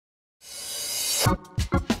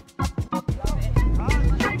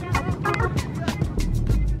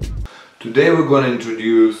Today we're going to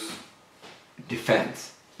introduce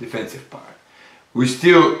defensive part. We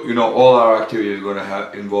still, all our activities are going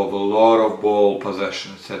to involve a lot of ball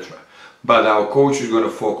possession, etc. But our coach is going to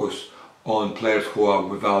focus on players who are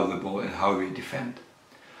without the ball and how we defend.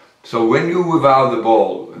 So when you're without the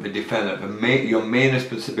ball, the defender, your main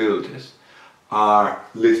responsibilities are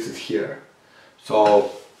listed here.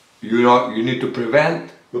 So you need to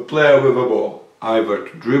prevent the player with the ball, either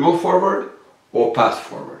to dribble forward or pass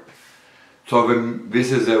forward. So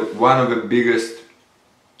this is one of the biggest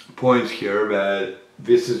points here, that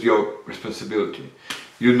this is your responsibility.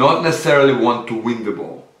 You not necessarily want to win the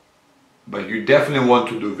ball, but you definitely want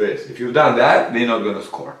to do this. If you've done that, they're not going to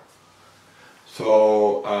score.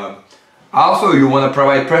 So also you want to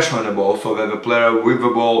provide pressure on the ball, so that the player with the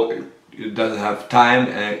ball doesn't have time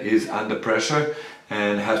and is under pressure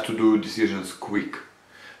and has to do decisions quick.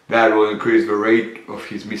 That will increase the rate of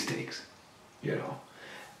his mistakes,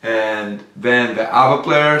 And then the other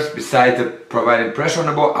players, besides providing pressure on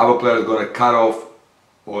the ball, other players are going to cut off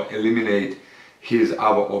or eliminate his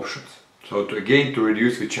other options. So to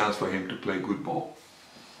reduce the chance for him to play good ball.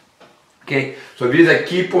 Okay, so these are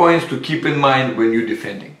key points to keep in mind when you're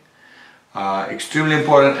defending. Extremely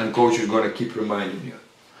important, and coach is going to keep reminding you.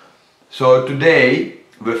 So today,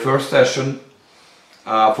 the first session,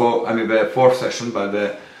 the fourth session,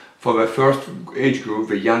 but for the first age group,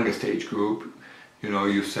 the youngest age group,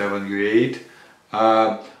 U7,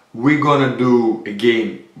 U8, we're gonna do a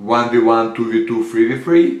game 1v1, 2v2,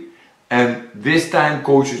 3v3, and this time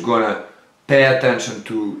coach is gonna pay attention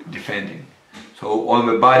to defending. So on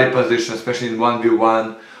the body position, especially in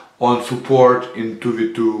 1v1, on support in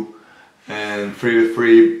 2v2, and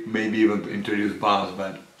 3v3, maybe even introduce bounce.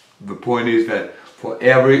 But the point is that for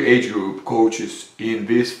every age group, coaches in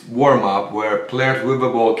this warm-up, where players with the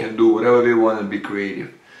ball can do whatever they want and be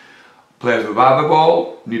creative. Players without the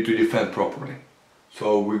ball need to defend properly.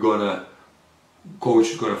 So coach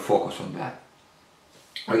is gonna focus on that.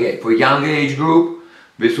 Okay, for younger age group,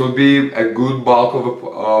 this will be a good bulk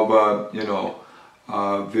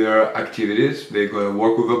of their activities. They're gonna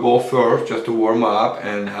work with the ball first, just to warm up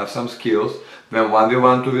and have some skills. Then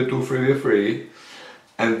 1v1, 2v2, 3v3,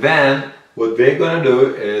 and then what they're gonna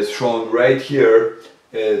do is shown right here.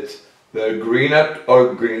 It's the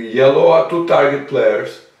yellow are two target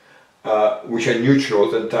players, which are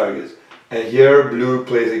neutrals and targets, and here blue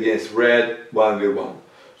plays against red 1v1.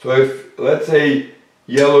 So if, let's say,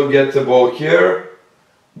 yellow gets the ball here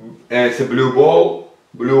and it's a blue ball,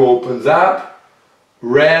 blue opens up,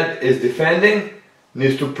 red is defending,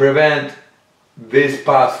 needs to prevent this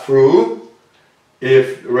pass through.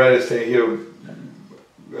 If red is saying here,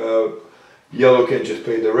 yellow can just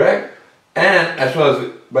play direct, and as soon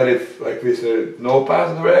as, but if like this, no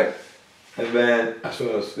pass direct, and then as soon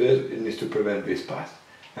as this, it needs to prevent this pass,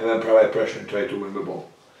 and then provide pressure and try to win the ball.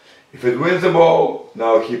 If it wins the ball,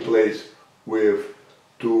 now he plays with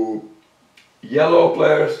two yellow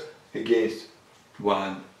players against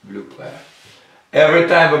one blue player. Every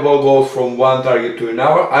time the ball goes from one target to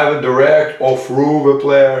another, either direct or through the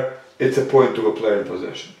player, it's a point to the player in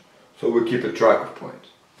possession. So we keep a track of points.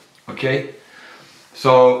 Okay?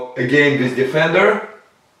 So again, this defender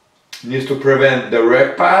needs to prevent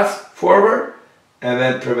direct pass forward, and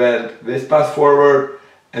then prevent this pass forward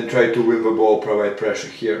and try to win the ball, provide pressure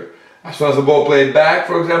here. As soon as the ball played back,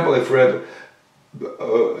 for example, if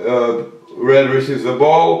red receives the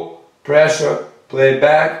ball, pressure, play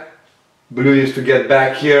back, blue needs to get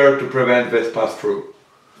back here to prevent this pass through.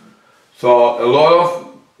 So a lot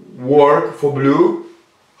of work for blue,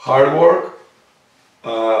 hard work,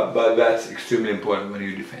 but that's extremely important when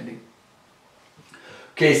you're defending.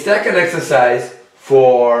 Okay, second exercise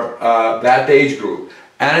for that age group,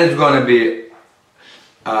 and it's going to be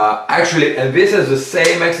actually, and this is the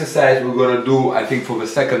same exercise we're going to do, I think, for the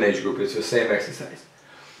second age group. It's the same exercise,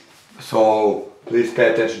 so please pay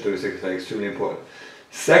attention to this exercise, extremely important.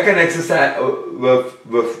 Second exercise,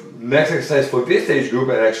 the next exercise for this age group,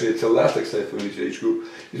 and actually it's the last exercise for this age group,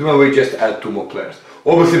 is when we just add two more players.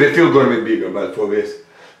 Obviously they're still going to be bigger, but for this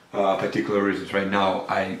particular reasons right now,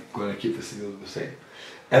 I'm going to keep the signal the same.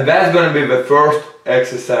 And that's going to be the first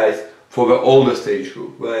exercise for the oldest age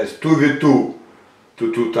group, where it's 2v2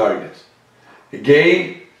 to two targets.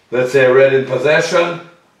 Again, let's say red in possession,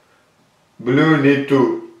 blue need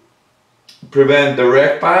to prevent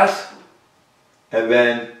direct pass, and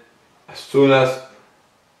then as soon as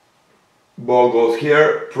ball goes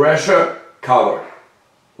here, pressure, cover.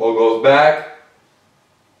 Ball goes back,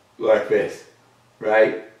 like this,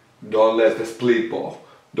 right? Don't let the split ball.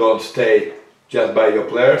 Don't stay just by your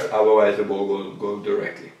players, otherwise the ball goes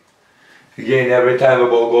directly. Again, every time the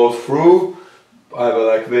ball goes through, either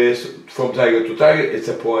like this, from target to target, it's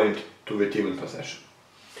a point to the team in possession.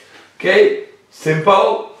 Okay,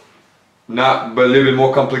 simple, not but a little bit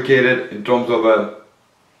more complicated in terms of,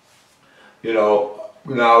 you know,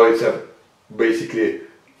 now it's basically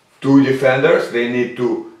two defenders. They need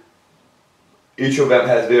to, each of them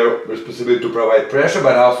has their responsibility to provide pressure,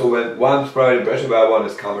 but also when one is providing pressure, the other one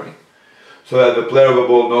is covering. So that the player of the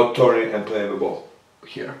ball not turning and playing the ball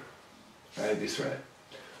here, right, this way.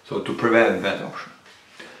 So to prevent that option.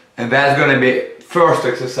 And that's going to be first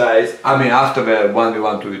exercise, I mean after the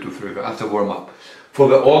 1v1, 2v2, 3v, after warm up. For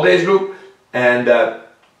the old age group, and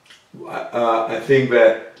I think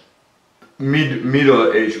the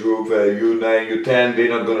middle age group, U9, U10, they're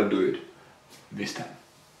not going to do it this time.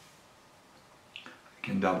 I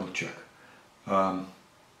can double check.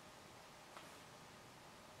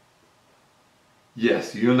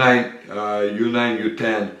 Yes, U9,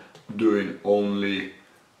 U10 doing only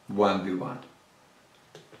 1v1.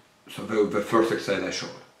 So the first exercise I showed.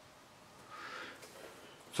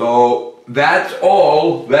 So that's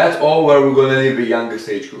all where we're going to leave the youngest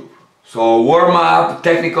age group. So warm up,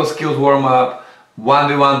 technical skills warm up,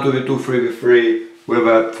 1v1, 2v2, 3v3 with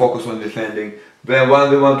a focus on defending. Then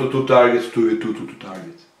 1v1 to 2 targets, 2v2 to 2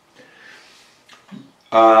 targets.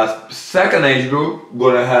 Second age group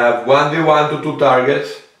gonna have 1v1 to 2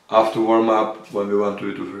 targets after warm up, 1v1,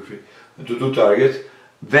 2v2, 3v3 to 2 targets.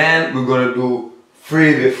 Then we're gonna do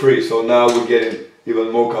 3v3. So now we're getting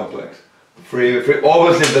even more complex. 3v3.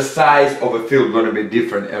 Obviously the size of the field is gonna be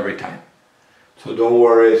different every time. So don't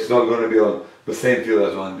worry, it's not going to be on the same field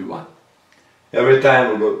as 1v1. Every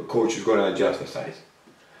time the coach is going to adjust the size.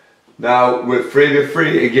 Now with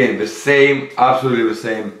 3v3, again, the same, absolutely the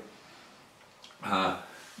same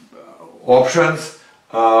options.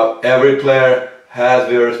 Every player has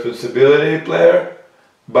their responsibility player,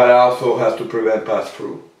 but also has to prevent pass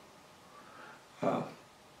through.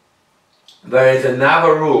 There is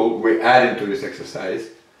another rule we add into this exercise,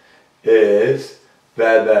 is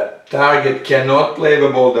that the target cannot play the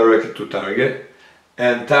ball directly to target,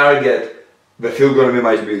 and target, the field going to be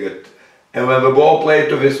much bigger. And when the ball played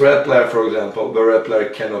to this red player, for example, the red player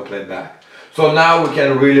cannot play back. So now we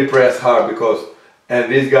can really press hard because, and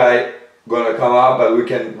this guy going to come up, but we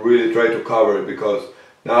can really try to cover it because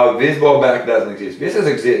now this ball back doesn't exist. This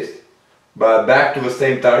exists, but back to the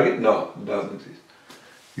same target, no, it doesn't exist.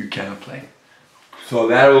 You cannot play. So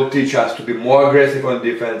that will teach us to be more aggressive on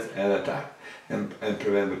defense and attack. And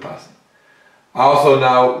prevent the passing. Also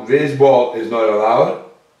now this ball is not allowed,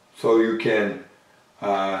 so you can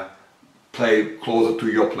play closer to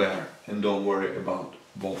your player and don't worry about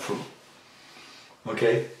ball through.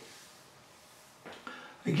 Okay?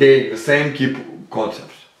 Again, the same key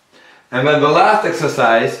concepts. And then the last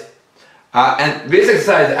exercise, and this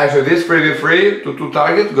exercise, actually this 3v3 to 2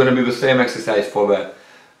 targets is going to be the same exercise for the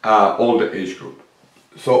older age group.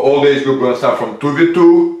 So older age group going to start from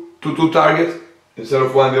 2v2 to 2 targets instead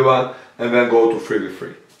of 1v1, and then go to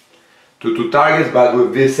 3v3 to 2 targets, but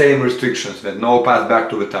with the same restrictions, that no pass back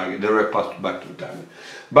to the target, direct pass back to the target.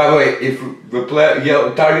 By the way, if the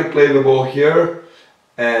player, target play the ball here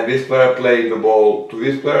and this player play the ball to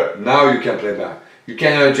this player, now you can play back. You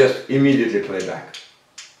cannot just immediately play back.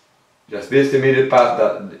 Just this immediate pass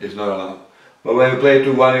that is not allowed. But when you play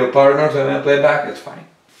to one of your partners and then play back, it's fine.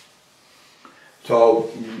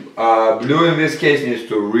 So blue in this case needs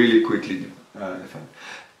to really quickly defend,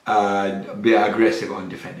 be aggressive on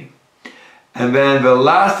defending. And then the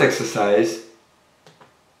last exercise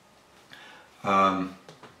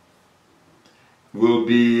will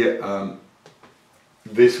be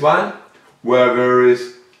this one, where there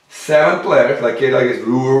is 7 players, like this.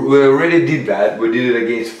 We already did that. We did it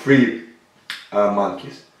against 3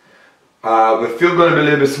 monkeys. The field going to be a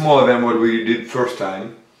little bit smaller than what we did first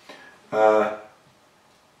time.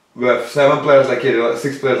 We have 7 players like it,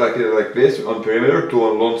 6 players like this on perimeter, 2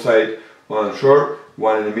 on long side, 1 on short,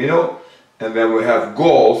 1 in the middle, and then we have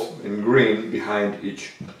goals in green behind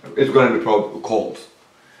each. It's going to be probably goals.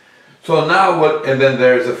 So now what? And then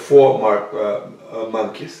there is a 4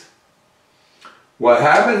 monkeys. What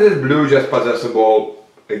happens is blue just possesses the ball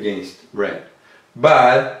against red,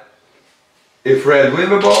 but if red win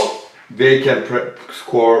the ball, they can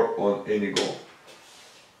score on any goal.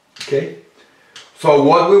 Okay. So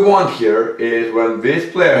what we want here is when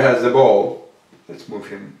this player has the ball, let's move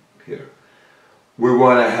him here, we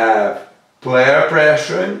want to have player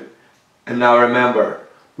pressuring, and now remember,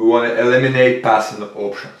 we want to eliminate passing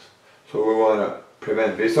options. So we want to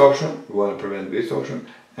prevent this option, we want to prevent this option,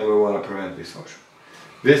 and we want to prevent this option.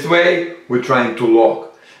 This way, we're trying to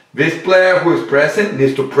lock. This player who is pressing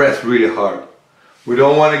needs to press really hard. We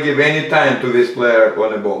don't want to give any time to this player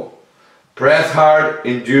on the ball. Press hard,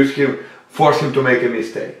 induce him, force him to make a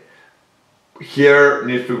mistake. Here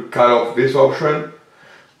needs to cut off this option.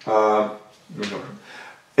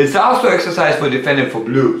 It's also exercise for defending for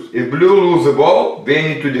blues. If blue lose the ball, they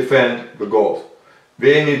need to defend the goals.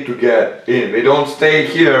 They need to get in. They don't stay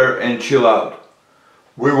here and chill out.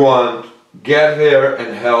 We want get there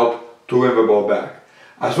and help to win the ball back.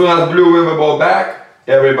 As soon as blue win the ball back,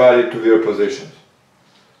 everybody to their positions.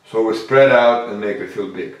 So we spread out and make the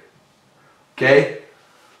field big. Okay?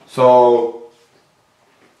 So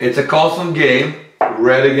it's a constant game,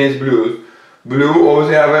 red against blues. Blue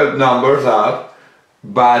always have numbers up,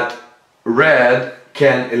 but red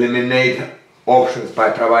can eliminate options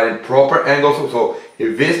by providing proper angles. So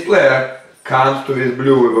if this player comes to this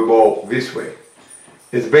blue with the ball this way,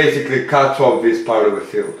 it basically cuts off this part of the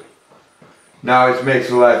field. Now it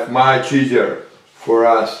makes life much easier for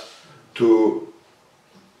us to,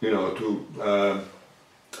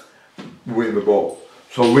 win the ball.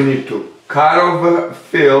 So we need to cut off the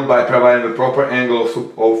field by providing the proper angles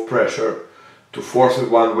of pressure to force it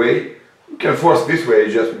one way. You can force this way,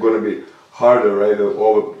 it's just going to be harder, right?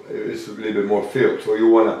 It's a little bit more field. So you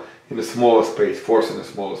want to, in a smaller space, force in a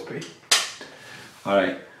smaller space.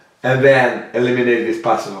 Alright. And then eliminate these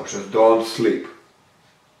passing options. Don't sleep.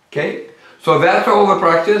 Okay? So that's all the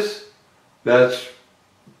practice. That's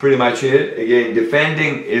pretty much it. Again,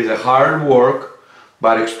 defending is a hard work,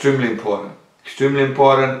 but extremely important. Extremely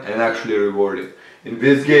important and actually rewarding. In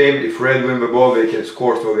this game, if red win the ball, they can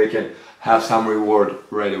score, so they can have some reward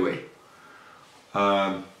right away.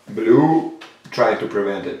 Blue trying to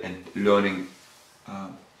prevent it and learning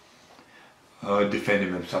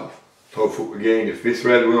defending themselves. So again, if this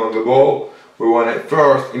red win on the ball, we want to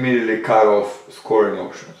first immediately cut off scoring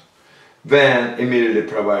options. Then immediately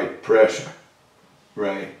provide pressure,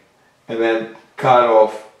 right? And then cut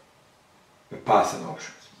off the passing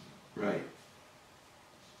options, right?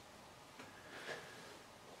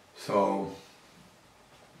 So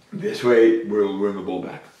this way we'll win the ball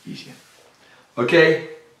back easier. Okay,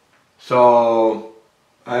 so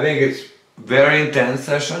I think it's very intense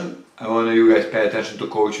session. I want you guys pay attention to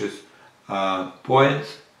coaches'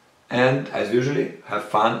 points and as usually have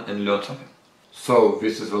fun and learn something. So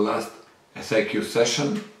this is the last SIQ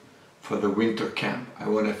session for the winter camp. I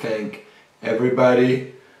want to thank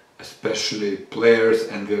everybody, especially players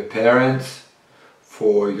and their parents,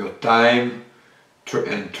 for your time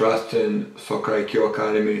and trust in Soccer IQ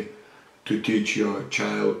Academy to teach your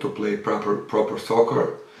child to play proper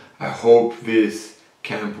soccer. I hope this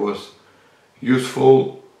camp was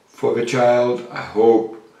useful for the child. I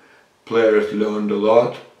hope players learned a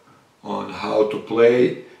lot on how to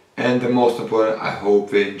play, and the most important, I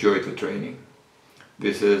hope they enjoyed the training.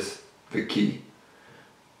 This is the key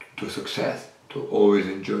to success, to always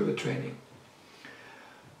enjoy the training.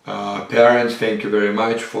 Parents, thank you very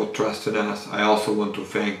much for trusting us. I also want to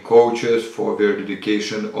thank coaches for their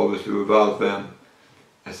dedication. Obviously without them,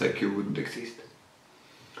 SIQ wouldn't exist.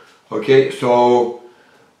 Okay, so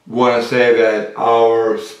want to say that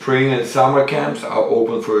our spring and summer camps are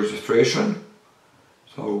open for registration.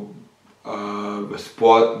 So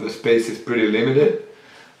the space is pretty limited.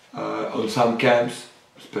 On some camps,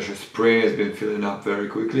 especially spring, has been filling up very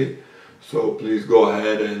quickly. So please go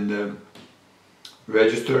ahead and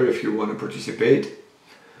register if you want to participate.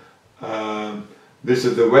 This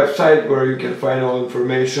is the website where you can find all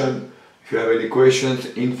information. If you have any questions,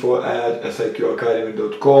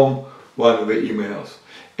 info@siqacademy.com, one of the emails.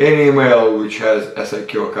 Any email which has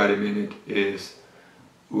SIQ Academy in it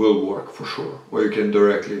will work for sure. Or you can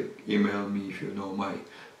directly email me if you know my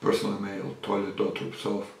personal email,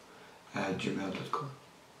 toilet.rubsov@gmail.com.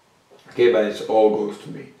 Okay, but it all goes to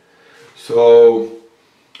me. So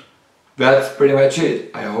that's pretty much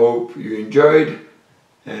it. I hope you enjoyed,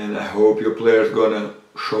 and I hope your players gonna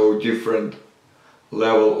show different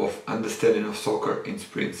level of understanding of soccer in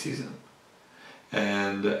spring season.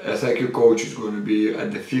 And SIQ coach is going to be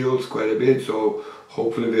at the fields quite a bit, so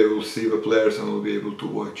hopefully they will see the players and will be able to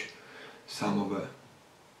watch some of the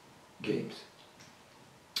games.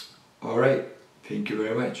 Alright, thank you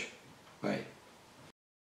very much. Bye.